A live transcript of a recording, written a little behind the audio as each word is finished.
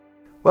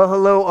Well,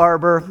 hello,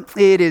 Arbor.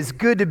 It is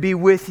good to be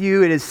with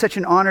you. It is such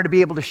an honor to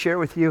be able to share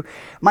with you.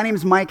 My name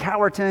is Mike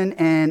Howerton,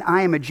 and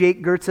I am a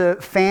Jake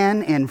Goetze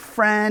fan and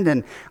friend,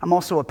 and I'm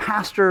also a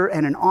pastor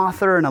and an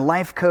author and a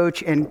life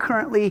coach, and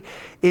currently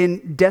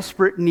in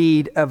desperate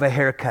need of a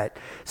haircut.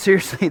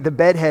 Seriously, the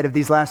bedhead of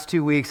these last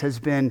 2 weeks has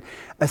been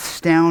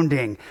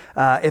astounding.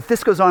 If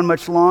this goes on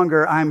much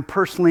longer, I'm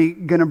personally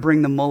going to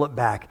bring the mullet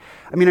back.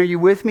 I mean, are you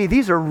with me?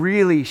 These are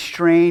really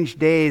strange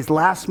days.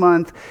 Last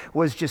month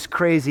was just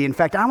crazy. In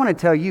fact, I want to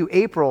tell you,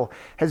 April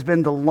has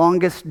been the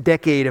longest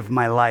decade of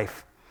my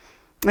life.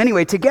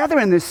 Anyway, together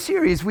in this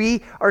series,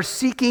 we are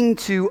seeking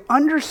to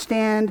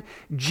understand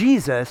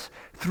Jesus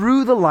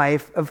through the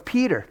life of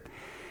Peter.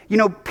 You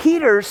know,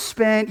 Peter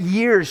spent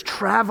years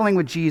traveling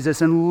with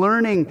Jesus and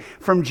learning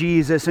from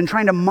Jesus and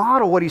trying to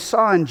model what he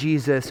saw in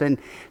Jesus. And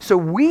so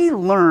we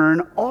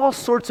learn all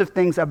sorts of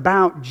things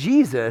about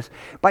Jesus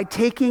by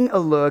taking a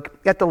look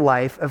at the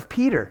life of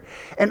Peter.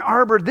 And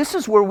Arbor, this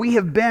is where we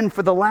have been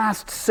for the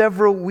last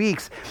several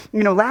weeks.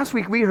 You know, last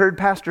week we heard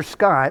Pastor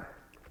Scott,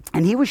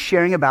 and he was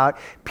sharing about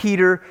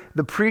Peter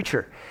the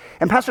preacher.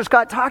 And Pastor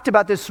Scott talked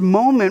about this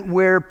moment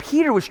where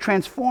Peter was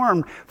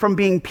transformed from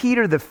being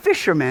Peter the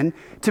fisherman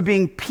to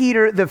being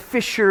Peter the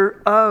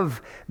fisher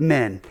of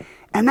men.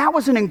 And that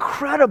was an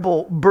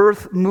incredible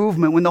birth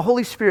movement when the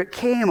Holy Spirit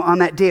came on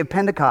that day of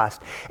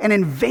Pentecost and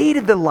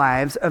invaded the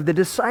lives of the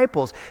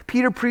disciples.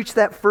 Peter preached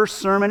that first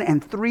sermon,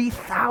 and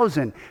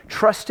 3,000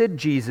 trusted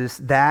Jesus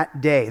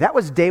that day. That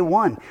was day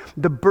one,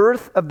 the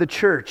birth of the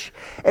church.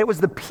 It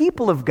was the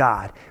people of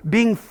God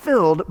being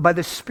filled by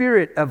the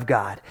Spirit of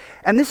God.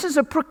 And this is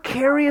a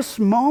precarious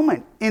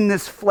moment in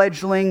this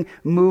fledgling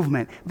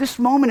movement. This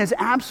moment is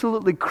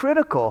absolutely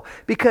critical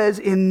because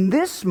in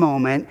this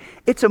moment,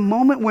 it's a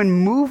moment when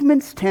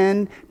movements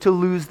tend to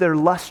lose their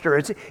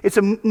luster. It's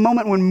a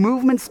moment when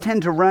movements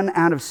tend to run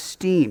out of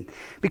steam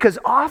because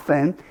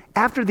often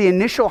after the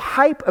initial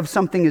hype of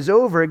something is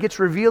over, it gets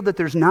revealed that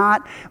there's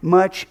not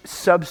much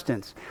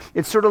substance.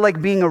 It's sort of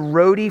like being a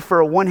roadie for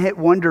a one-hit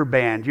wonder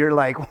band. You're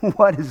like,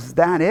 what, is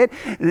that it?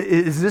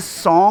 Is this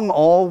song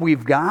all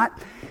we've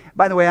got?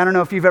 By the way, I don't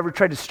know if you've ever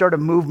tried to start a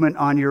movement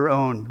on your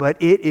own, but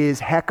it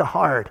is hecka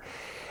hard.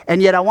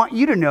 And yet I want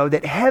you to know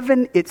that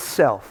heaven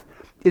itself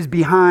is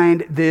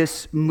behind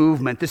this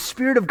movement. The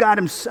Spirit of God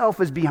himself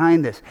is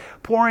behind this,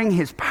 pouring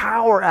his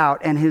power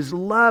out and his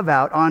love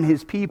out on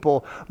his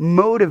people,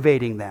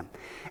 motivating them.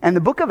 And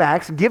the book of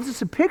Acts gives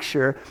us a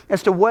picture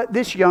as to what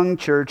this young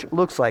church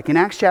looks like. In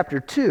Acts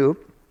chapter 2,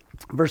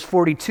 verse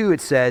 42,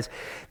 it says,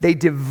 they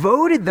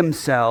devoted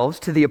themselves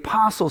to the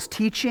apostles'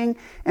 teaching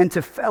and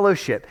to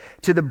fellowship,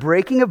 to the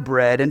breaking of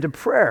bread and to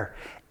prayer.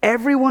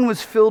 Everyone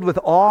was filled with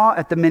awe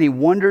at the many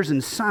wonders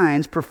and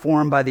signs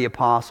performed by the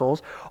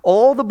apostles.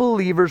 All the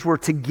believers were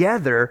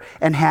together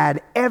and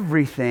had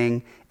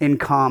everything in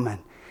common.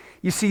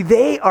 You see,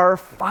 they are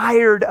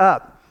fired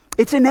up.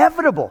 It's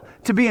inevitable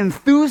to be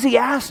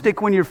enthusiastic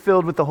when you're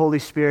filled with the Holy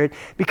Spirit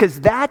because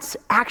that's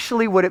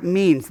actually what it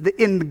means.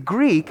 In the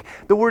Greek,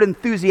 the word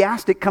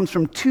enthusiastic comes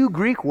from two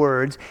Greek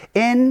words,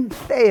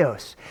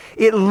 entheos.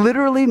 It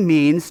literally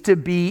means to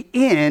be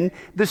in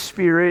the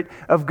Spirit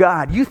of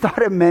God. You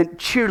thought it meant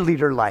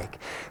cheerleader-like,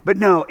 but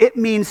no, it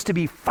means to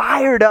be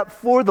fired up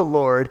for the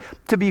Lord,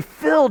 to be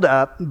filled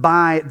up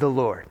by the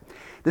Lord.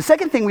 The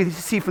second thing we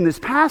see from this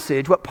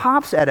passage, what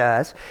pops at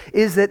us,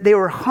 is that they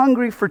were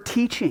hungry for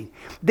teaching.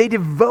 They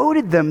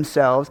devoted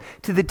themselves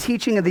to the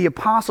teaching of the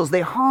apostles.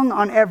 They hung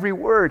on every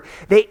word.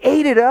 They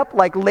ate it up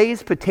like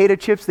Lay's potato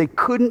chips. They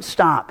couldn't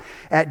stop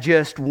at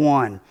just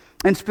one.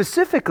 And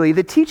specifically,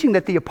 the teaching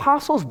that the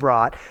apostles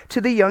brought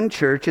to the young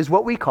church is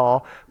what we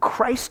call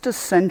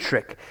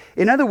Christocentric.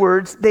 In other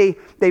words, they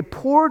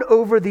poured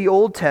over the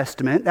Old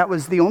Testament. That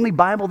was the only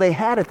Bible they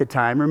had at the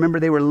time. Remember,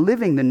 they were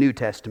living the New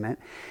Testament.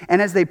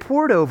 And as they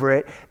poured over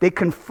it, they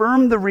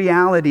confirmed the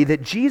reality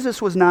that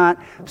Jesus was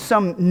not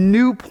some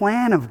new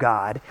plan of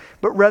God,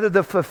 but rather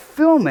the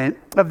fulfillment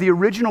of the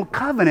original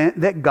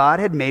covenant that God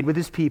had made with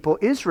his people,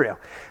 Israel.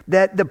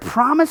 That the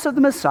promise of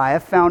the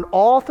Messiah found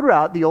all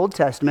throughout the Old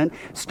Testament,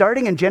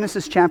 starting in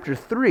Genesis chapter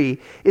 3,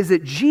 is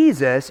that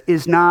Jesus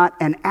is not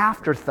an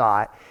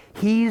afterthought.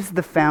 He's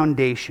the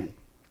foundation.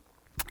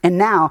 And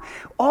now,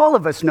 all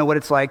of us know what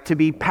it's like to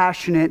be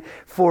passionate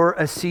for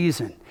a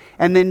season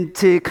and then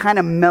to kind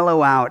of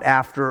mellow out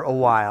after a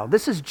while.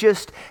 This is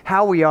just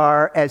how we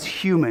are as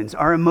humans.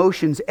 Our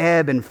emotions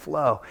ebb and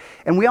flow.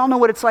 And we all know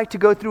what it's like to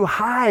go through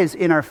highs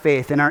in our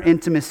faith and our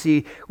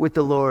intimacy with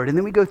the Lord. And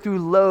then we go through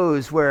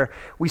lows where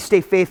we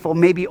stay faithful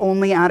maybe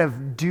only out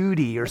of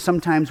duty, or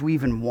sometimes we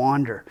even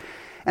wander.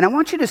 And I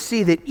want you to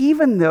see that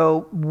even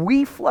though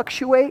we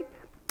fluctuate,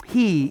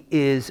 he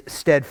is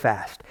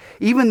steadfast.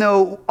 Even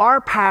though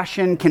our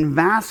passion can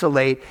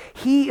vacillate,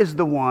 he is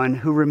the one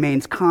who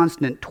remains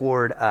constant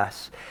toward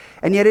us.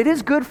 And yet it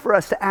is good for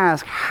us to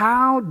ask,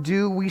 how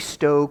do we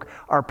stoke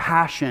our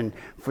passion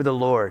for the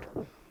Lord?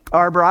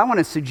 Arbor, I want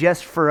to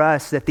suggest for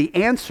us that the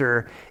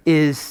answer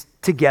is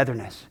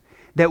togetherness.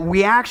 that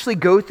we actually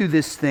go through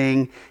this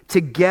thing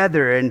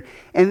together,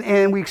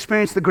 and we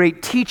experience the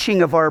great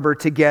teaching of Arbor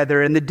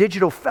together and the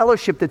digital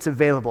fellowship that's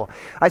available.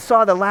 I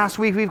saw that last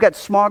week we've got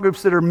small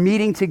groups that are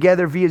meeting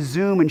together via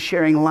Zoom and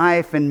sharing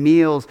life and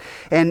meals.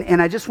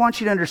 And I just want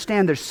you to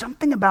understand there's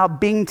something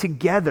about being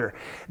together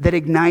that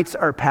ignites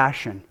our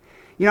passion.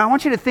 You know, I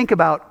want you to think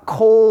about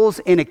coals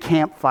in a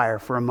campfire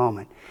for a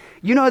moment.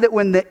 You know that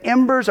when the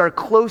embers are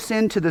close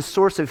in to the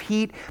source of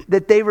heat,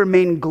 that they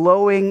remain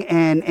glowing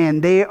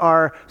and they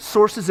are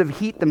sources of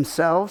heat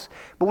themselves.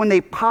 But when they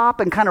pop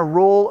and kind of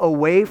roll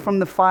away from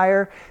the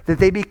fire, that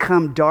they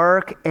become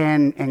dark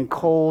and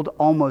cold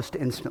almost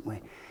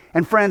instantly.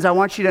 And friends, I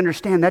want you to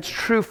understand that's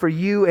true for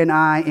you and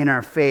I in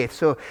our faith.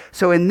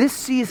 So in this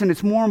season,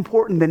 it's more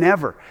important than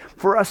ever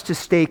for us to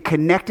stay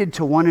connected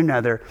to one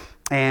another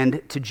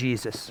and to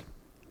Jesus.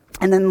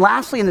 And then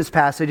lastly in this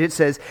passage, it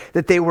says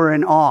that they were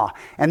in awe.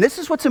 And this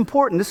is what's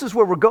important. This is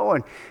where we're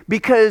going.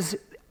 Because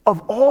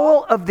of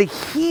all of the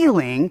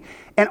healing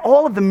and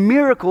all of the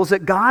miracles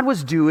that God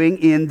was doing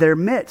in their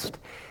midst.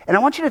 And I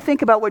want you to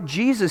think about what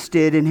Jesus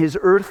did in his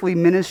earthly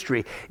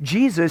ministry.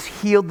 Jesus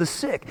healed the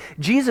sick.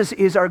 Jesus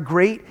is our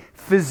great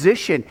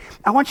physician.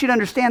 I want you to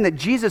understand that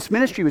Jesus'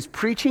 ministry was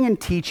preaching and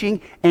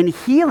teaching and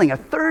healing. A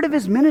third of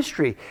his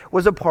ministry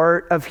was a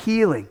part of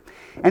healing.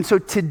 And so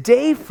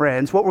today,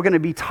 friends, what we're going to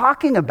be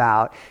talking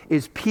about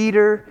is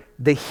Peter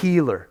the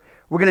healer.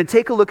 We're going to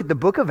take a look at the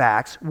book of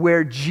Acts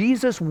where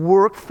Jesus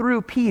worked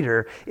through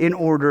Peter in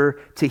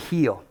order to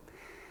heal.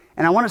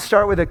 And I want to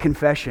start with a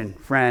confession,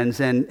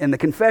 friends. And the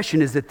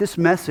confession is that this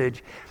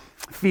message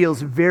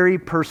feels very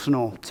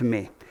personal to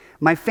me.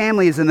 My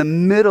family is in the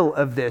middle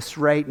of this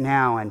right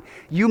now. And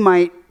you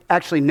might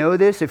actually know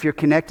this if you're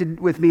connected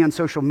with me on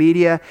social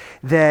media,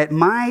 that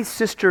my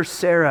sister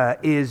Sarah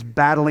is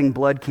battling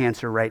blood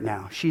cancer right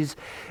now. She's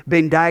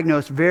been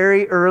diagnosed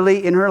very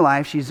early in her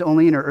life. She's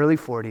only in her early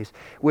 40s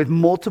with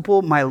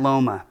multiple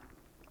myeloma.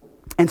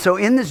 And so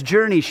in this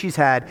journey, she's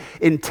had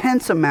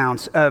intense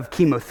amounts of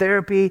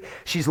chemotherapy.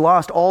 She's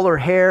lost all her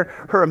hair.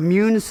 Her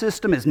immune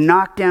system is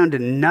knocked down to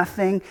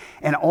nothing,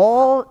 and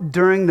all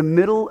during the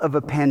middle of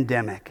a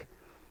pandemic.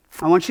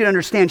 I want you to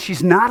understand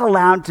she's not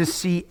allowed to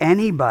see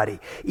anybody,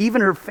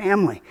 even her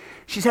family.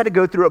 She's had to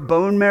go through a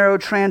bone marrow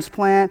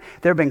transplant.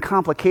 There have been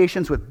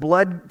complications with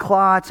blood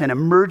clots and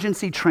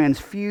emergency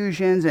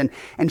transfusions,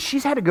 and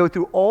she's had to go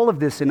through all of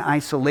this in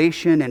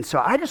isolation. And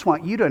so I just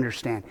want you to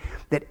understand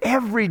that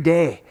every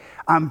day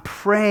I'm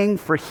praying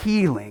for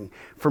healing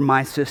for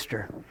my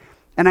sister.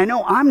 And I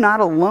know I'm not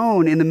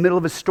alone in the middle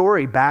of a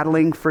story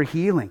battling for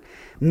healing.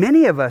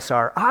 Many of us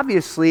are.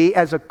 Obviously,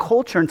 as a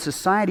culture and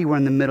society, we're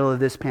in the middle of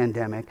this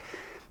pandemic.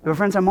 But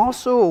friends, I'm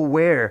also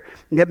aware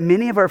that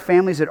many of our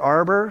families at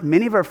Arbor,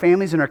 many of our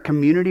families in our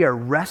community are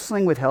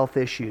wrestling with health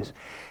issues.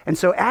 And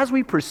so as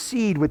we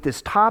proceed with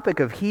this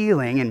topic of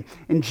healing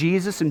and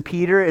Jesus and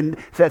Peter and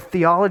the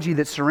theology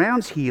that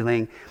surrounds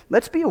healing,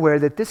 let's be aware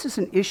that this is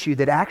an issue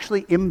that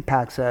actually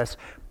impacts us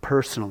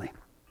personally.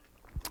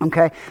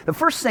 Okay, the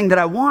first thing that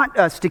I want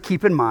us to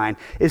keep in mind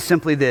is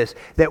simply this,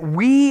 that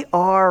we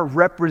are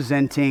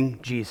representing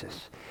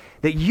Jesus.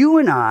 That you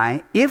and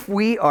I, if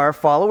we are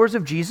followers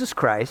of Jesus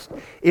Christ,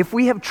 if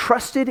we have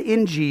trusted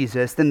in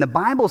Jesus, then the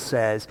Bible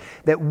says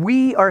that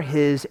we are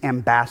his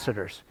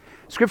ambassadors.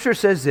 Scripture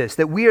says this,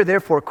 that we are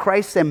therefore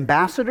Christ's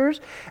ambassadors,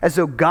 as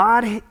though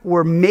God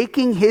were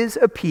making his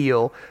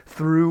appeal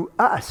through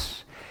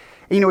us.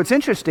 You know, it's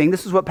interesting.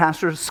 This is what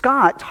Pastor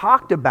Scott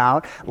talked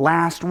about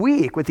last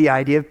week with the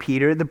idea of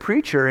Peter, the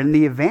preacher and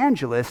the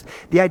evangelist.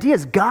 The idea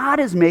is God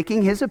is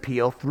making his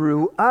appeal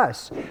through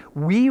us.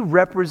 We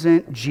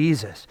represent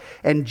Jesus,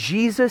 and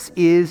Jesus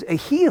is a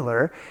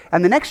healer.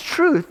 And the next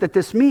truth that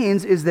this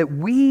means is that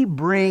we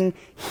bring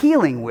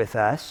healing with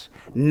us,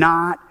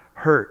 not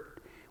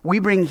hurt. We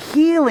bring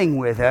healing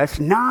with us,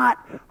 not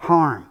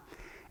harm.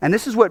 And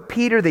this is what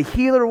Peter the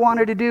healer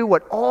wanted to do,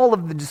 what all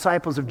of the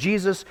disciples of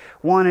Jesus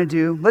want to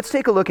do. Let's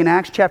take a look in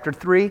Acts chapter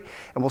 3,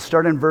 and we'll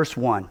start in verse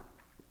 1.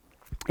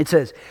 It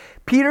says,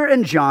 Peter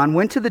and John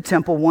went to the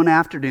temple one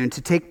afternoon to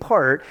take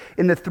part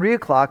in the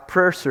 3:00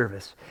 prayer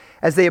service.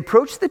 As they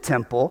approached the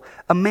temple,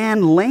 a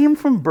man lame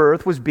from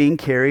birth was being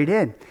carried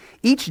in.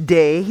 Each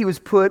day he was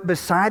put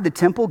beside the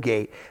temple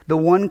gate, the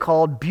one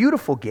called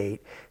Beautiful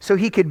Gate, so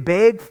he could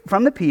beg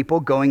from the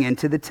people going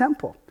into the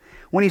temple.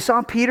 When he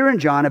saw Peter and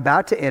John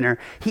about to enter,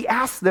 he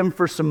asked them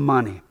for some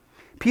money.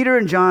 Peter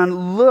and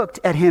John looked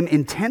at him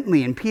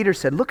intently, and Peter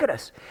said, "Look at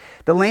us."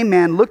 The lame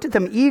man looked at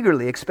them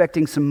eagerly,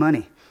 expecting some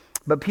money.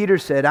 But Peter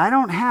said, "I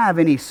don't have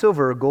any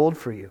silver or gold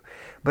for you,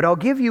 but I'll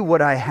give you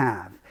what I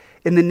have.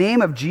 In the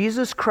name of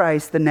Jesus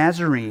Christ the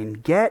Nazarene,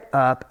 get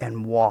up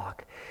and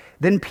walk."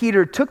 Then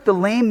Peter took the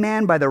lame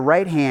man by the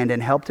right hand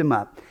and helped him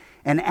up.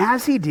 And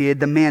as he did,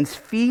 the man's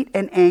feet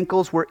and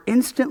ankles were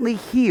instantly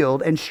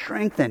healed and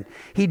strengthened.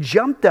 He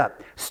jumped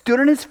up, stood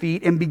on his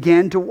feet, and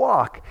began to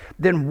walk.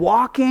 Then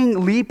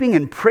walking, leaping,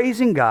 and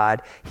praising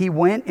God, he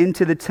went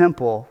into the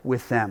temple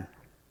with them.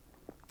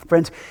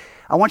 Friends,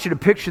 I want you to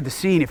picture the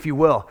scene, if you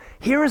will.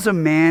 Here is a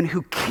man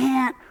who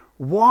can't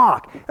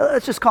walk.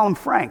 Let's just call him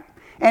Frank.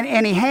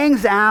 And he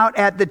hangs out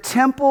at the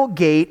temple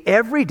gate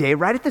every day,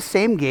 right at the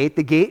same gate,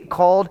 the gate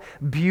called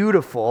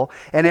Beautiful.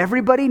 And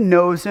everybody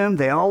knows him.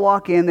 They all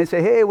walk in. They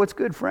say, "Hey, what's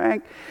good,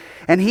 Frank?"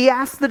 And he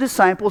asks the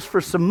disciples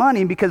for some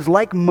money because,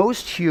 like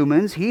most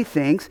humans, he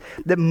thinks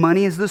that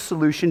money is the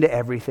solution to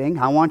everything.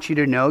 I want you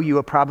to know, you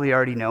probably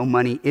already know,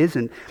 money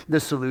isn't the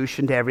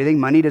solution to everything.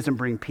 Money doesn't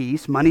bring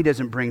peace. Money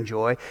doesn't bring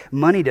joy.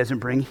 Money doesn't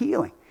bring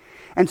healing.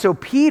 And so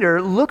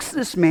Peter looks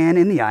this man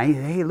in the eye.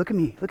 "Hey, look at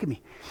me, look at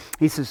me."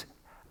 He says,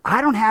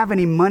 "I don't have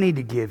any money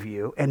to give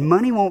you, and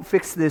money won't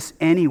fix this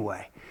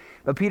anyway."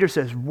 But Peter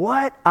says,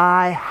 "What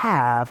I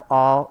have,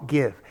 I'll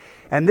give."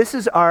 And this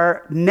is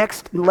our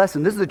next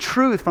lesson. This is the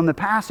truth from the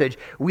passage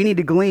we need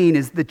to glean,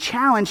 is the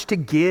challenge to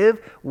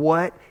give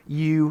what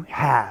you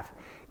have.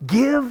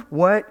 Give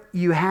what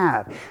you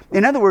have.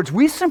 In other words,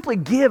 we simply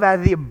give out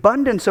of the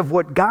abundance of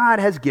what God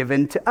has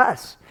given to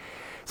us.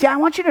 See, I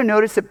want you to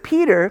notice that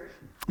Peter,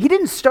 he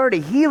didn't start a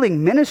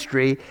healing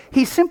ministry.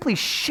 He simply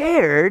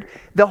shared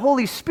the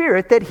Holy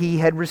Spirit that he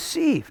had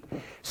received.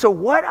 So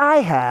what I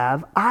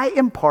have, I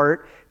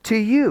impart to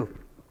you.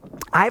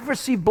 I've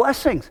received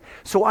blessings,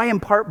 so I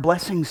impart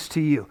blessings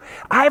to you.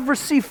 I've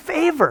received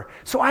favor,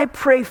 so I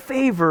pray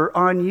favor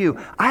on you.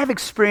 I've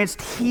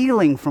experienced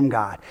healing from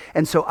God,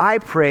 and so I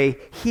pray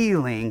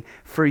healing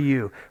for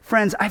you.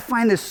 Friends, I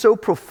find this so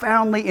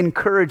profoundly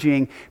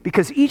encouraging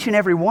because each and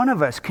every one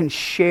of us can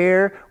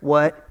share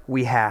what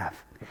we have.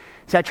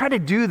 See, I try to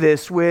do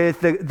this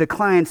with the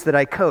clients that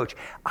I coach.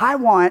 I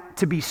want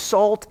to be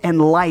salt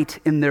and light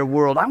in their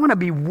world. I want to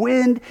be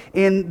wind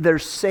in their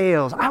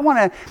sails. I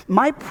want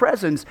my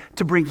presence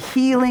to bring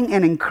healing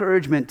and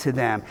encouragement to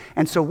them.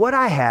 And so what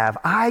I have,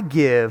 I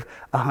give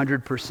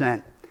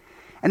 100%.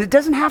 And it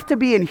doesn't have to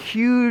be in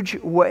huge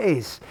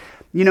ways.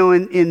 You know,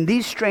 in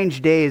these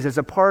strange days, as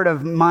a part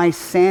of my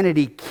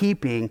sanity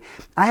keeping,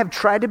 I have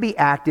tried to be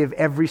active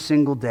every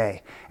single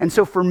day. And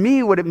so for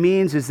me, what it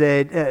means is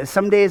that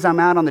some days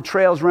I'm out on the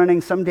trails running,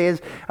 some days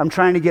I'm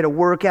trying to get a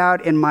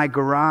workout in my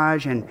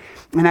garage. And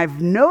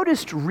I've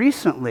noticed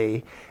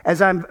recently,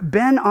 as I've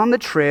been on the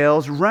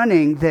trails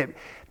running,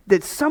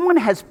 that someone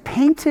has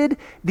painted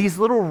these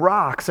little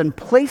rocks and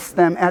placed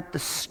them at the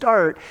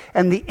start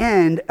and the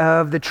end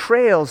of the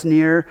trails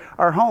near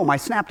our home. I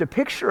snapped a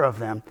picture of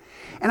them.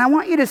 And I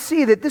want you to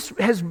see that this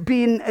has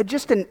been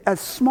just a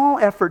small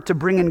effort to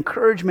bring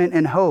encouragement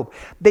and hope.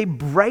 They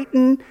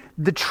brighten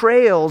the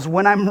trails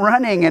when I'm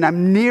running and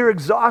I'm near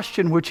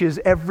exhaustion, which is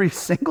every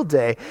single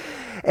day.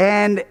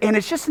 And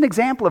it's just an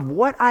example of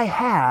what I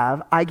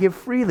have, I give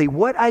freely.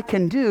 What I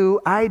can do,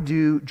 I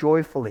do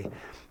joyfully.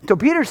 So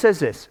Peter says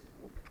this,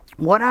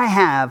 "What I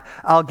have,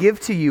 I'll give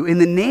to you. In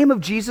the name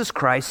of Jesus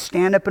Christ,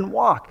 stand up and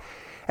walk."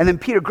 And then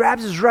Peter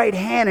grabs his right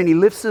hand and he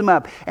lifts him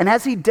up. And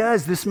as he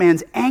does, this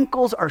man's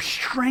ankles are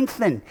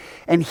strengthened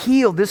and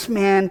healed. This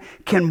man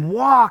can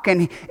walk,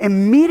 and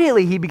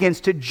immediately he begins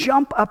to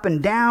jump up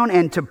and down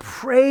and to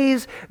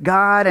praise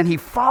God. And he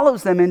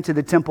follows them into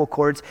the temple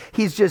courts.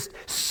 He's just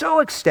so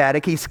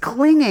ecstatic. He's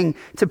clinging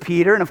to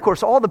Peter. And of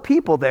course, all the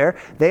people there,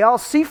 they all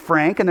see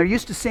Frank, and they're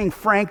used to seeing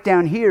Frank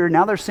down here.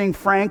 Now they're seeing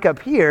Frank up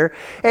here.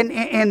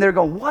 And they're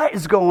going, "What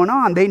is going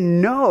on?" They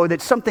know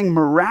that something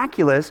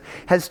miraculous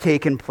has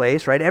taken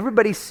place, right?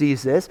 Everybody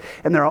sees this,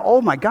 and they're, "Oh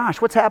my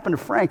gosh, what's happened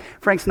to Frank?"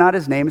 Frank's not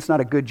his name. It's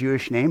not a good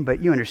Jewish name,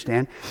 but you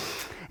understand.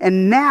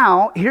 And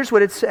now, here's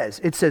what it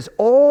says. It says,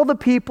 "All the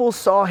people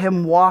saw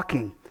him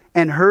walking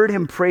and heard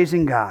him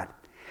praising God.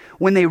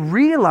 When they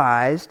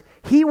realized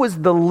he was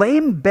the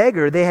lame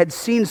beggar they had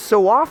seen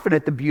so often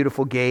at the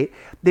Beautiful Gate,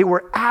 they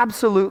were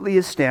absolutely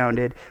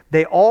astounded.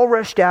 They all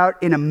rushed out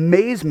in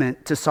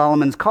amazement to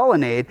Solomon's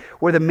colonnade,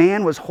 where the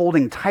man was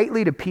holding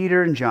tightly to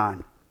Peter and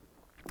John."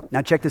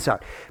 Now check this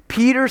out.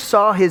 Peter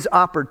saw his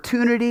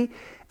opportunity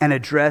and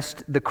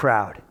addressed the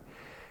crowd.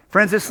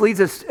 Friends, this leads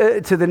us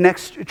to the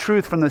next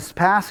truth from this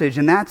passage,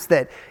 and that's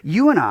that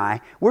you and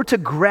I, we're to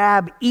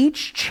grab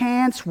each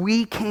chance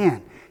we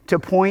can to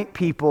point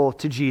people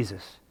to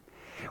Jesus.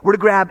 We're to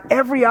grab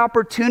every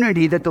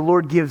opportunity that the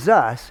Lord gives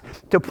us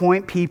to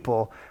point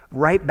people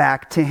right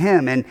back to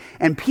him.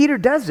 And Peter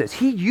does this.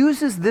 He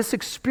uses this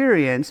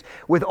experience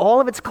with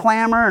all of its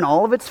clamor and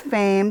all of its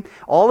fame,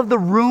 all of the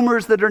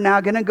rumors that are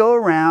now going to go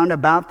around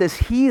about this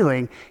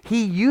healing.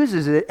 He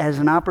uses it as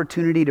an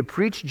opportunity to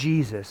preach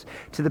Jesus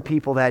to the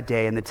people that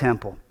day in the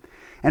temple.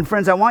 And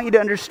friends, I want you to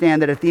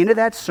understand that at the end of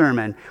that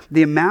sermon,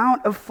 the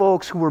amount of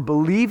folks who were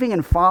believing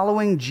and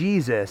following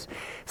Jesus,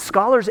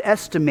 scholars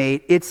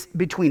estimate it's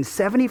between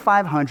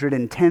 7,500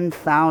 and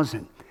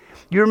 10,000.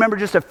 You remember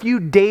just a few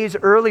days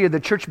earlier, the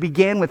church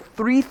began with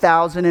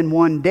 3,000 in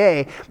one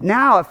day.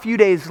 Now, a few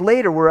days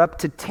later, we're up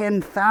to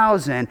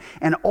 10,000.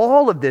 And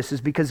all of this is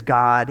because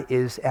God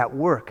is at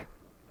work.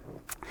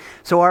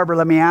 So, Arbor,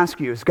 let me ask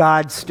you, is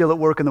God still at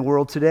work in the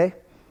world today?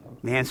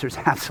 The answer is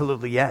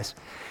absolutely yes.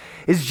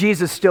 Is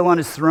Jesus still on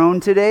his throne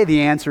today?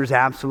 The answer is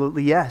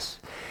absolutely yes.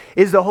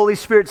 Is the Holy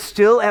Spirit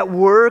still at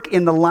work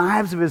in the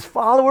lives of his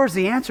followers?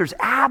 The answer is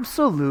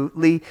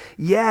absolutely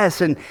yes.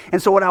 And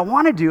so what I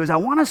want to do is I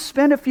want to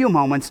spend a few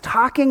moments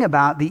talking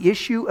about the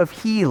issue of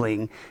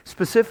healing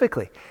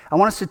specifically. I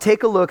want us to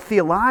take a look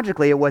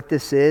theologically at what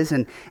this is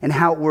and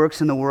how it works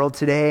in the world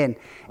today.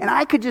 And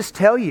I could just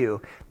tell you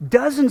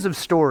dozens of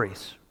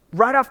stories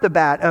right off the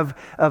bat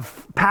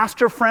of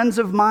pastor friends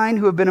of mine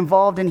who have been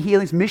involved in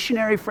healings,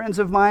 missionary friends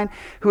of mine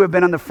who have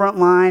been on the front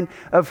line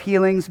of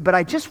healings. But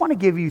I just want to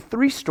give you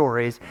 3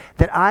 stories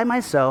that I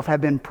myself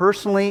have been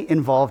personally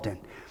involved in.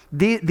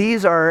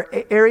 These are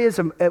areas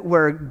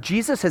where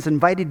Jesus has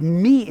invited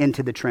me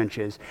into the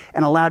trenches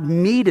and allowed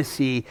me to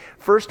see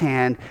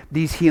firsthand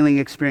these healing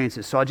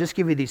experiences. So I'll just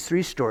give you these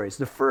 3 stories.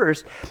 The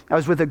first, I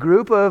was with a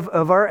group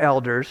of our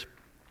elders,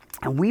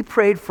 and we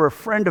prayed for a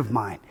friend of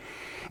mine.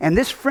 And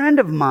this friend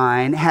of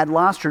mine had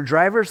lost her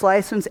driver's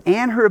license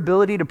and her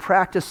ability to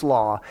practice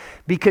law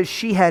because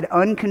she had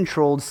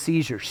uncontrolled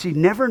seizures. She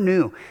never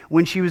knew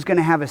when she was going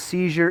to have a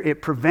seizure.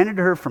 It prevented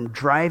her from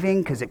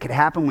driving because it could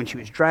happen when she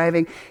was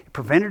driving. It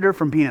prevented her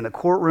from being in the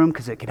courtroom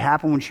because it could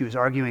happen when she was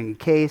arguing a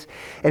case.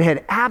 It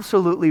had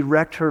absolutely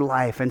wrecked her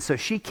life. And so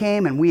she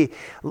came and we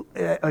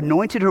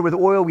anointed her with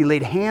oil. We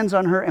laid hands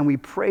on her and we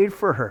prayed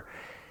for her.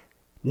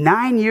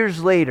 9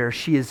 years later,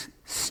 she is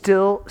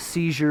still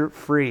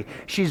seizure-free.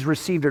 She's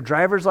received her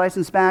driver's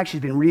license back.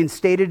 She's been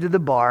reinstated to the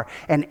bar.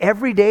 And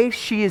every day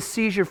she is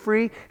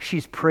seizure-free,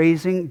 she's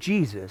praising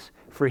Jesus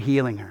for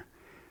healing her.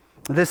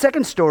 The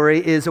second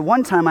story is at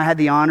one time I had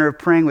the honor of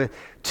praying with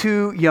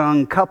 2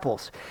 young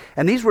couples.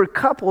 And these were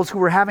couples who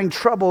were having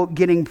trouble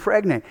getting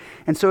pregnant.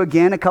 And so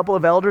again, a couple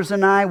of elders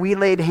and I, we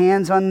laid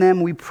hands on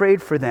them, we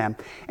prayed for them.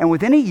 And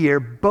within a year,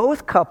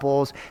 both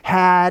couples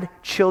had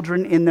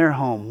children in their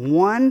home.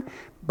 One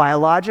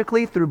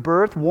biologically through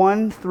birth,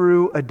 one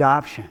through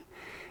adoption.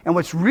 And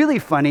what's really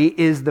funny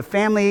is the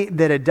family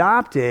that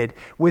adopted,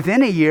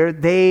 within a year,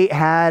 they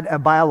had a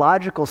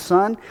biological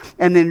son.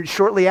 And then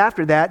shortly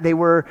after that, they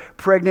were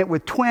pregnant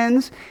with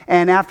twins.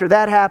 And after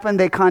that happened,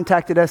 they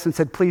contacted us and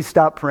said, please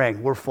stop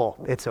praying. We're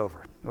full. It's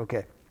over.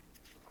 Okay.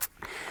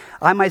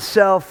 I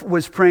myself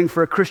was praying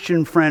for a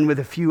Christian friend with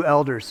a few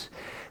elders.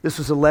 This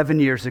was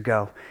 11 years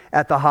ago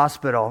at the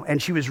hospital,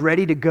 and she was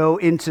ready to go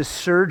into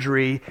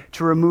surgery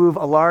to remove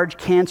a large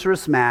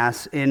cancerous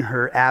mass in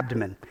her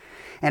abdomen.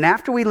 And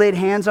after we laid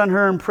hands on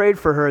her and prayed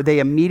for her, they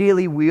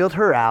immediately wheeled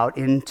her out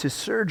into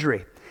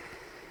surgery.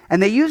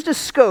 And they used a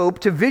scope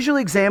to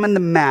visually examine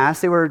the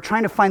mass. They were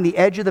trying to find the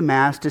edge of the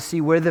mass to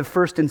see where the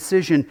first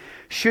incision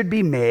should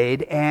be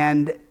made,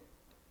 and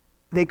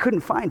they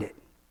couldn't find it.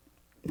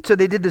 So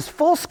they did this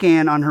full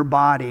scan on her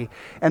body,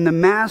 and the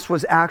mass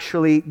was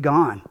actually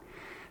gone.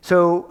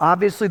 So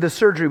obviously the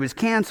surgery was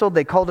canceled.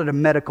 They called it a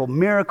medical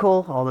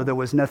miracle, although there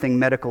was nothing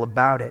medical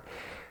about it.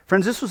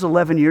 Friends, this was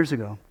 11 years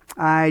ago.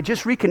 I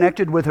just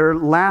reconnected with her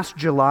last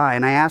July,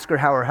 and I asked her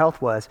how her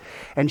health was,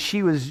 and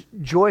she was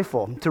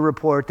joyful to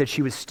report that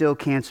she was still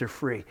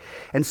cancer-free.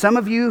 And some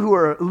of you who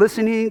are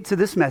listening to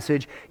this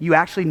message, you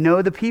actually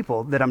know the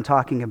people that I'm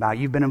talking about.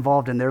 You've been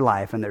involved in their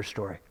life and their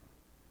story.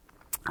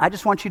 I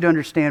just want you to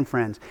understand,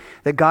 friends,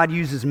 that God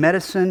uses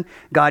medicine,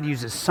 God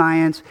uses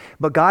science,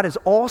 but God is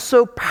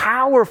also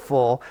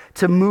powerful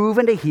to move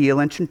and to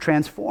heal and to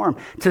transform,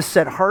 to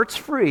set hearts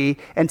free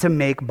and to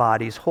make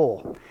bodies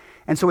whole.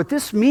 And so what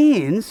this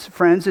means,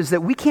 friends, is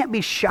that we can't be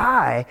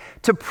shy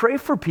to pray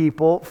for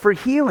people for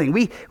healing.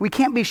 We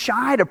can't be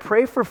shy to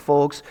pray for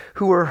folks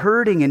who are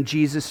hurting in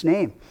Jesus'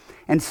 name.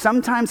 And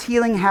sometimes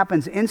healing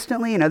happens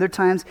instantly, and other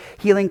times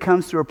healing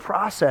comes through a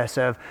process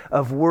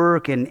of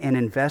work and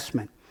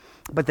investment.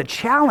 But the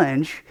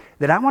challenge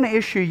that I want to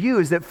issue you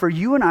is that for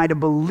you and I to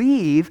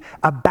believe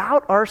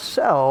about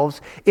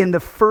ourselves in the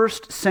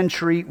first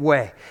century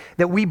way.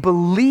 That we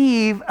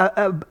believe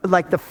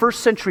like the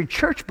first century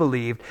church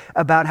believed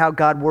about how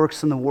God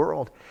works in the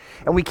world.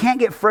 And we can't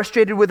get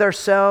frustrated with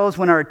ourselves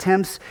when our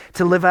attempts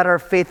to live out our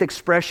faith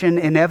expression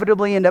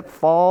inevitably end up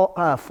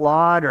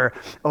flawed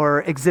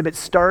or exhibit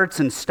starts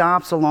and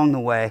stops along the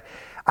way.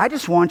 I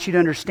just want you to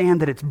understand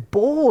that it's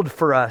bold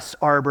for us,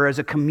 Arbor, as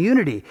a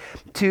community,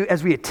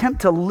 as we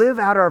attempt to live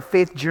out our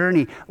faith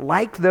journey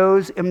like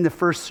those in the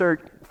first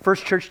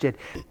church did.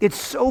 It's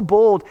so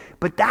bold,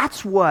 but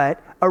that's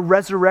what a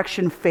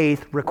resurrection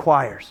faith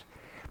requires.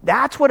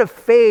 That's what a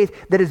faith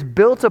that is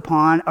built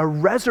upon a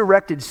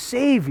resurrected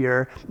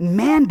Savior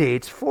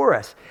mandates for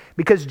us.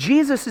 Because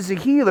Jesus is a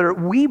healer,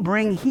 we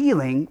bring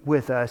healing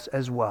with us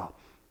as well.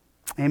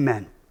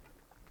 Amen.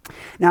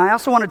 Now, I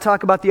also want to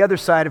talk about the other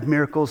side of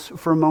miracles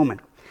for a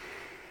moment,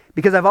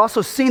 because I've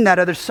also seen that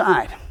other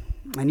side.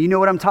 And you know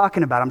what I'm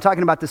talking about. I'm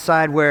talking about the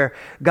side where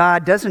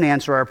God doesn't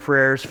answer our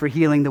prayers for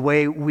healing the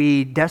way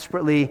we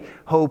desperately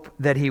hope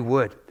that he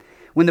would.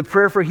 When the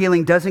prayer for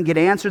healing doesn't get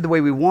answered the way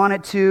we want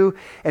it to,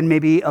 and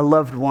maybe a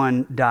loved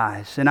one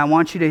dies. And I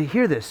want you to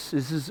hear this.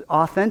 This is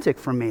authentic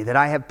for me, that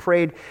I have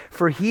prayed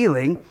for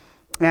healing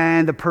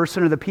and the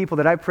person or the people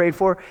that I prayed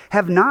for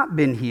have not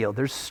been healed.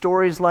 There's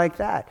stories like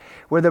that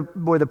where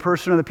the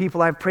person or the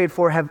people I've prayed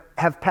for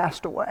have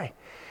passed away.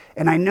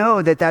 And I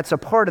know that that's a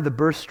part of the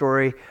birth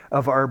story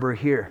of Arbor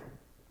here.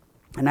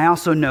 And I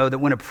also know that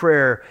when a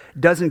prayer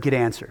doesn't get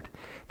answered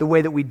the way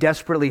that we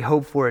desperately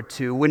hope for it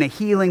to, when a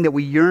healing that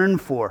we yearn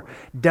for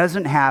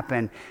doesn't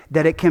happen,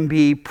 that it can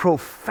be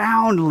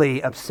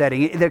profoundly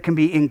upsetting. There can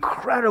be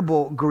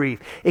incredible grief.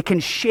 It can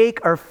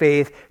shake our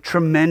faith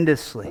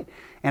tremendously.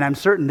 And I'm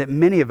certain that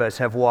many of us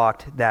have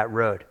walked that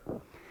road.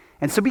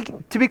 And so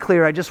to be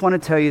clear, I just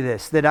want to tell you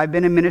this, that I've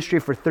been in ministry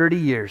for 30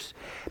 years,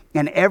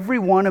 and every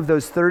one of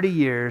those 30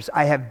 years,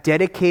 I have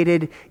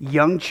dedicated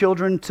young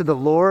children to the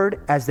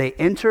Lord as they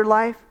enter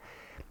life,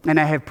 and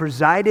I have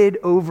presided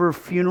over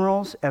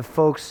funerals as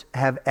folks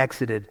have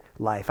exited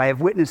life. I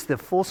have witnessed the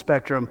full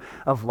spectrum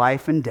of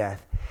life and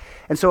death.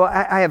 And so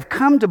I have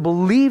come to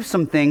believe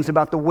some things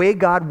about the way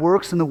God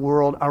works in the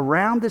world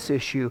around this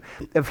issue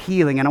of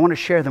healing, and I want to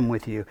share them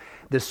with you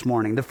this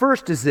morning. The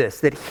first is this,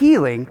 that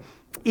healing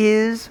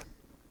is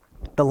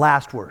the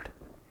last word.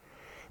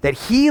 That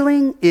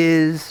healing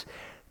is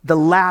the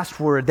last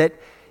word. That,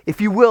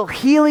 if you will,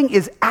 healing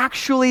is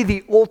actually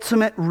the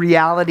ultimate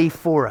reality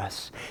for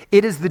us.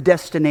 It is the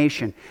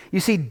destination.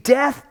 You see,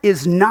 death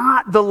is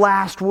not the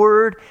last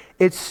word,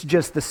 it's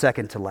just the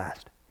second to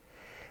last.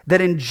 That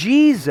in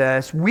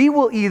Jesus, we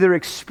will either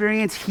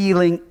experience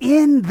healing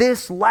in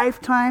this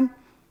lifetime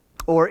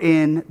or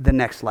in the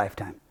next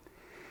lifetime.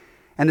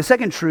 And the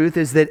second truth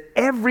is that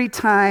every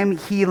time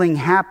healing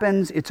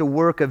happens, it's a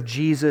work of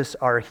Jesus,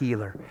 our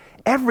healer.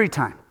 Every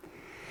time.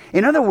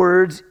 In other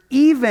words,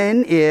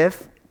 even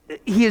if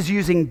he is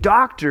using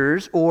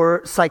doctors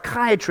or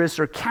psychiatrists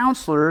or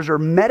counselors or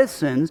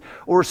medicines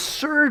or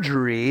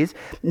surgeries,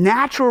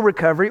 natural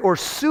recovery or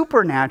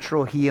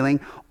supernatural healing,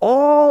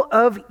 all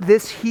of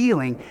this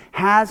healing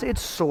has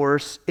its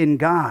source in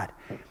God.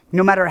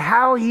 No matter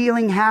how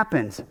healing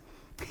happens,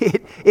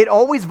 it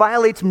always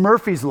violates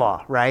Murphy's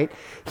Law, right?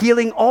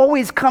 Healing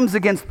always comes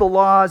against the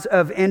laws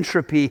of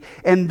entropy,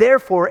 and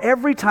therefore,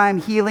 every time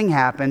healing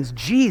happens,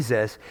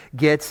 Jesus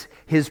gets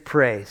his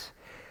praise.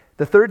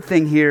 The third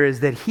thing here is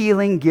that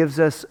healing gives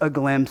us a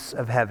glimpse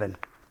of heaven.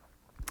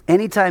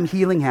 Anytime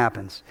healing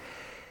happens,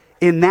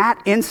 in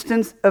that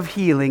instance of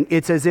healing,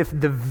 it's as if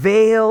the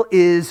veil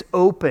is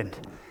opened.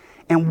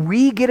 And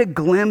we get a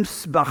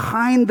glimpse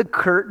behind the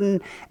curtain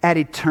at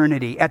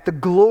eternity, at the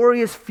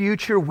glorious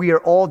future we are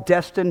all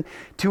destined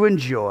to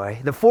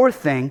enjoy. The fourth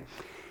thing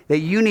that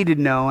you need to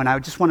know, and I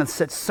just want to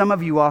set some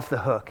of you off the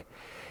hook,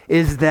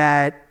 is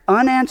that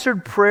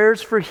unanswered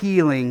prayers for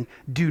healing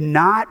do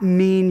not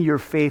mean your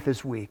faith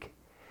is weak.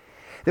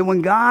 That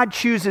when God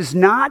chooses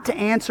not to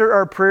answer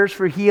our prayers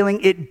for healing,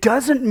 it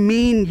doesn't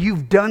mean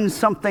you've done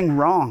something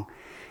wrong.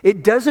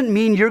 It doesn't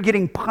mean you're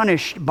getting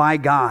punished by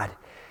God.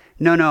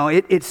 No,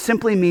 it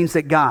simply means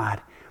that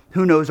God,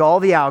 who knows all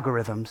the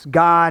algorithms,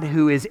 God,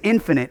 who is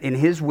infinite in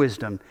his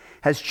wisdom,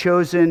 has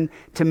chosen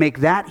to make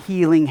that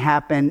healing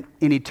happen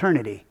in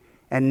eternity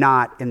and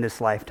not in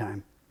this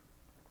lifetime.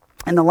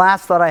 And the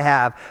last thought I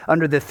have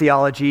under the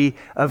theology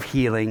of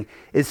healing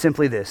is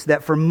simply this,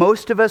 that for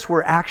most of us,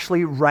 we're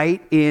actually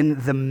right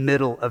in the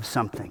middle of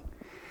something.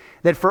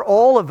 That for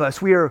all of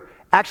us, we are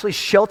actually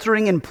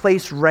sheltering in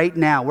place right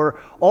now. We're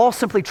all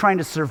simply trying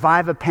to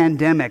survive a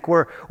pandemic.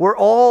 We're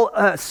all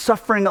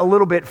suffering a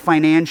little bit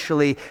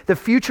financially. The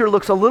future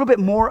looks a little bit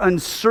more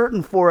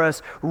uncertain for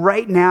us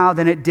right now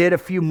than it did a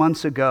few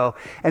months ago.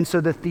 And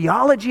so the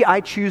theology I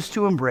choose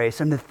to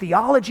embrace and the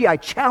theology I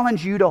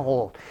challenge you to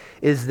hold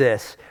is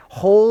this.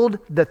 Hold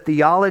the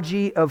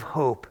theology of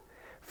hope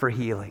for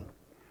healing.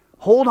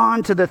 Hold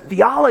on to the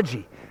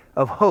theology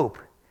of hope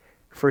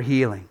for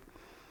healing.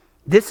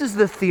 This is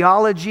the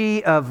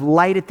theology of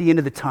light at the end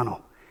of the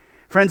tunnel.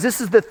 Friends,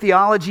 this is the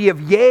theology of,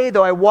 yea,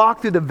 though I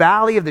walk through the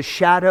valley of the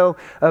shadow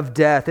of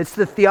death. It's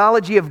the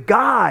theology of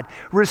God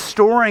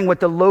restoring what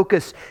the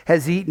locust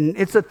has eaten.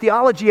 It's the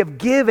theology of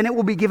give and it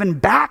will be given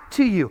back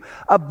to you,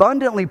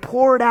 abundantly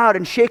poured out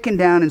and shaken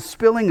down and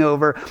spilling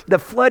over, the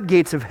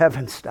floodgates of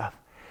heaven stuff.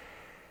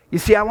 You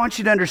see, I want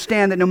you to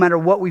understand that no matter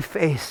what we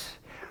face,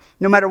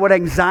 no matter what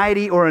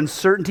anxiety or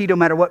uncertainty, no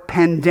matter what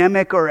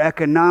pandemic or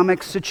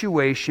economic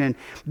situation,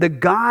 the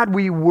God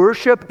we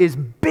worship is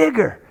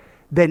bigger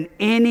than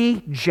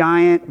any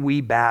giant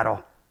we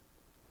battle.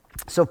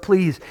 So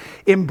please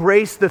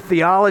embrace the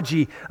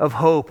theology of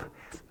hope.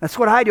 That's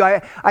what I do.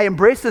 I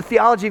embrace the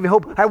theology of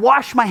hope. I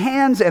wash my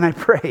hands and I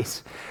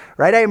praise,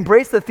 right? I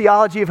embrace the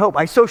theology of hope.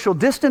 I social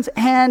distance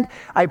and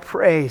I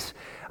praise.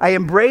 I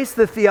embrace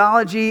the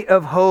theology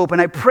of hope and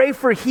I pray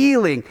for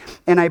healing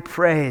and I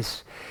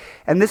praise.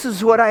 And this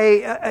is what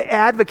I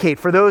advocate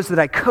for those that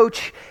I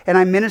coach and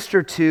I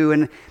minister to.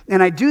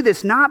 And I do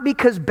this not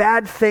because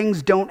bad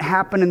things don't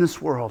happen in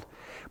this world,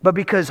 but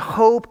because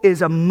hope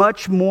is a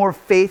much more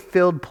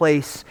faith-filled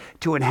place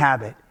to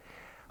inhabit.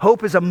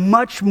 Hope is a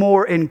much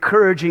more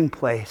encouraging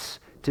place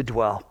to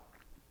dwell.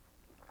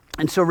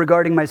 And so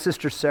regarding my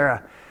sister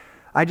Sarah,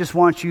 I just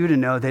want you to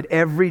know that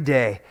every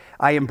day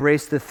I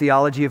embrace the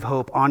theology of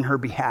hope on her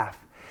behalf.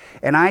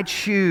 And I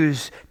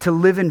choose to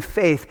live in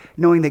faith,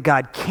 knowing that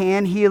God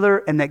can heal her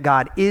and that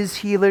God is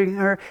healing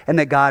her and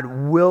that God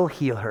will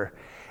heal her.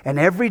 And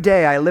every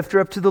day I lift her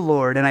up to the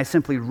Lord and I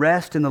simply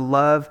rest in the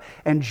love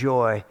and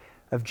joy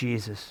of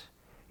Jesus.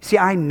 See,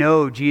 I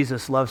know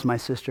Jesus loves my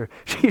sister.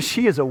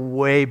 She is a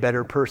way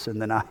better person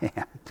than I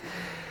am.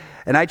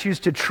 And I choose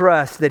to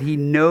trust that he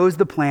knows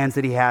the plans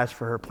that he has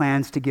for her,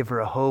 plans to give her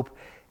a hope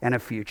and a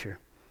future.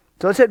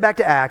 So let's head back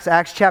to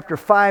Acts chapter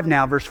 5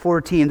 now, verse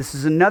 14. This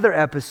is another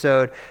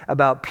episode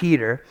about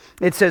Peter.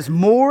 It says,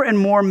 more and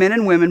more men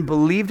and women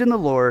believed in the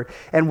Lord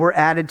and were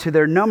added to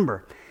their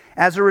number.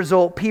 As a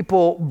result,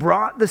 people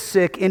brought the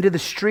sick into the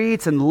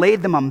streets and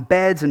laid them on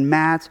beds and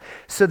mats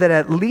so that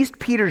at least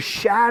Peter's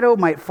shadow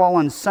might fall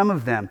on some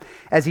of them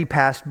as he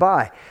passed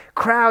by.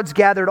 Crowds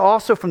gathered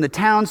also from the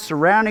towns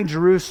surrounding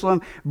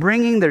Jerusalem,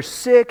 bringing their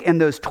sick and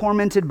those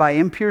tormented by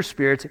impure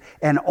spirits,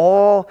 and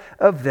all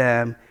of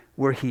them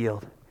were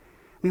healed.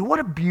 I mean, what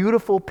a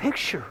beautiful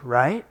picture,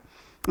 right?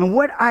 And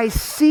what I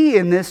see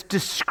in this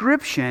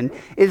description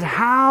is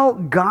how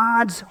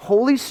God's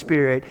Holy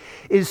Spirit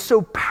is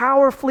so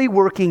powerfully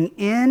working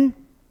in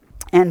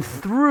and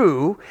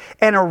through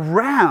and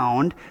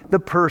around the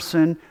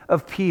person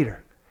of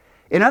Peter.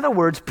 In other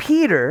words,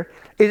 Peter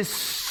is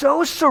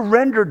so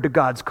surrendered to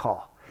God's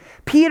call.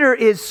 Peter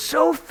is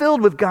so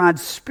filled with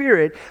God's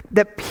Spirit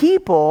that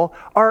people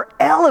are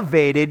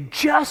elevated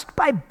just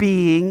by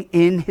being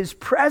in his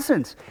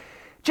presence,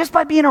 just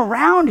by being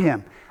around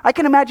him. I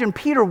can imagine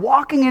Peter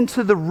walking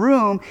into the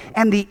room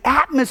and the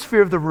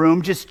atmosphere of the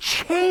room just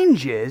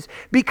changes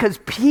because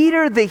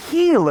Peter, the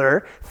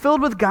healer, filled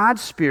with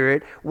God's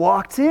Spirit,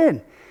 walked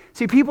in.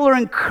 See, people are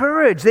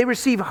encouraged. They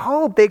receive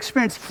hope. They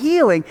experience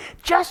healing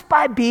just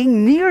by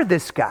being near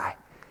this guy.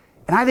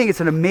 And I think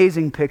it's an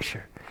amazing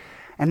picture.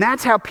 And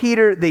that's how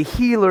Peter, the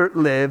healer,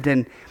 lived.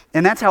 And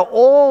that's how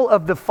all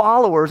of the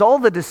followers, all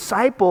the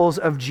disciples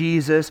of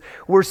Jesus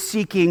were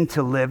seeking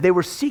to live. They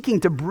were seeking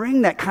to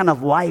bring that kind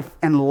of life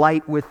and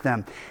light with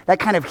them, that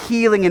kind of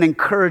healing and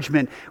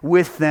encouragement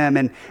with them,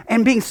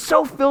 and being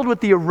so filled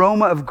with the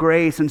aroma of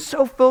grace and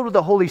so filled with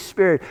the Holy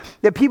Spirit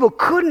that people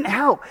couldn't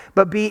help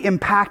but be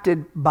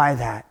impacted by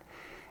that.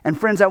 And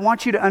friends, I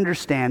want you to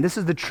understand, this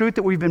is the truth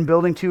that we've been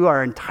building to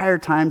our entire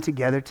time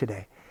together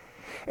today.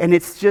 And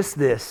it's just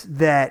this,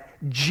 that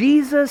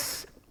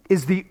Jesus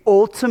is the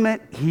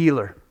ultimate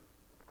healer.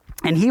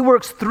 And he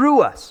works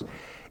through us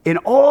in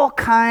all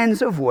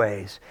kinds of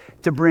ways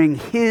to bring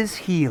his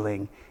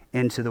healing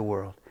into the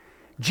world.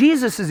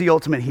 Jesus is the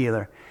ultimate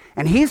healer,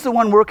 and he's the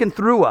one working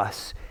through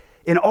us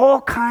in all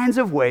kinds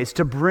of ways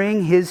to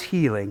bring his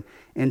healing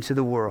into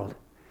the world.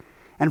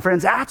 And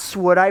friends, that's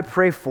what I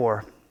pray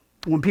for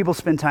when people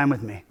spend time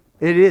with me.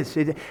 It is.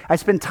 I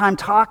spend time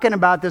talking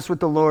about this with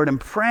the Lord and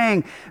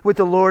praying with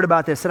the Lord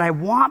about this. And I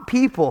want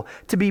people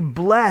to be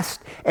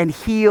blessed and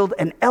healed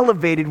and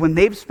elevated when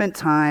they've spent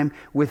time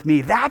with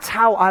me. That's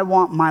how I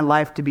want my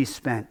life to be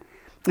spent.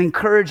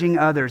 Encouraging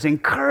others,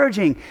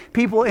 encouraging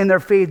people in their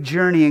faith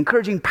journey,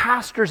 encouraging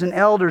pastors and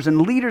elders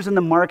and leaders in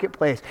the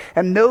marketplace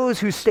and those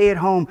who stay at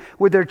home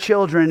with their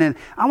children. And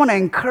I want to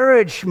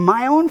encourage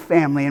my own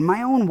family and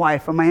my own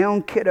wife and my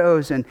own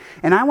kiddos.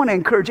 And I want to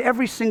encourage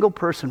every single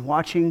person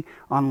watching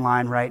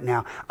online right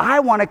now. I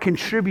want to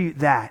contribute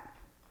that.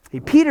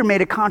 Peter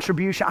made a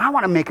contribution. I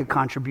want to make a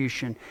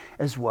contribution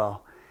as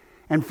well.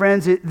 And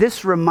friends,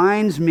 this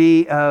reminds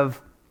me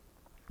of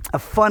a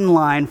fun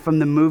line from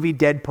the movie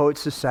Dead Poets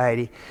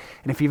Society.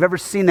 And if you've ever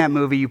seen that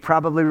movie, you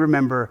probably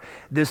remember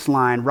this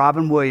line.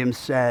 Robin Williams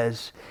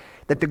says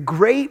that the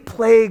great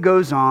play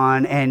goes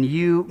on and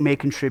you may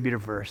contribute a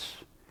verse.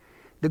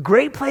 The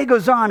great play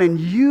goes on and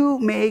you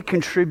may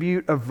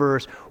contribute a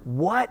verse.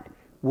 What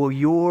will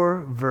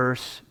your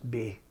verse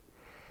be?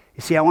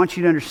 You see, I want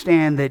you to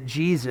understand that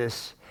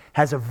Jesus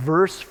has a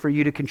verse for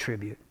you to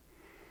contribute.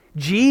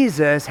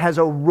 Jesus has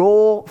a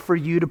role for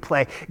you to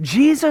play.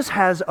 Jesus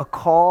has a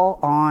call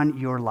on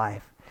your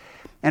life.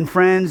 And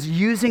friends,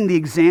 using the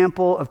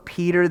example of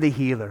Peter the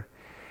healer,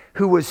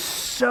 who was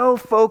so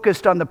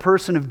focused on the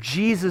person of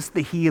Jesus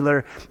the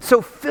healer,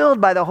 so filled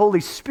by the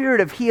Holy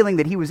Spirit of healing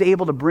that he was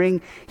able to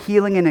bring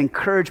healing and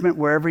encouragement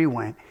wherever he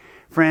went.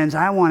 Friends,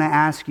 I want to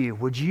ask you,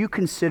 would you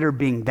consider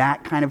being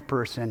that kind of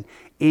person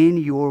in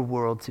your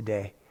world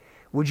today?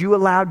 Would you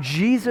allow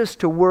Jesus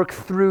to work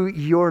through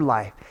your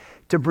life,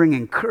 to bring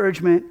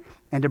encouragement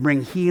and to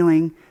bring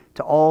healing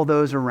to all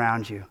those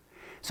around you,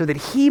 so that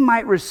he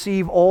might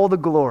receive all the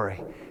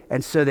glory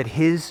and so that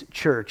his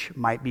church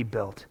might be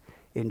built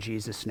in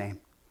Jesus' name?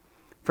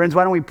 Friends,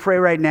 why don't we pray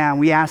right now and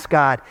we ask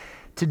God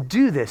to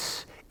do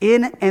this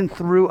in and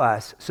through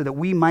us so that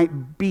we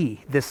might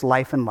be this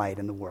life and light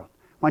in the world.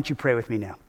 Why don't you pray with me now?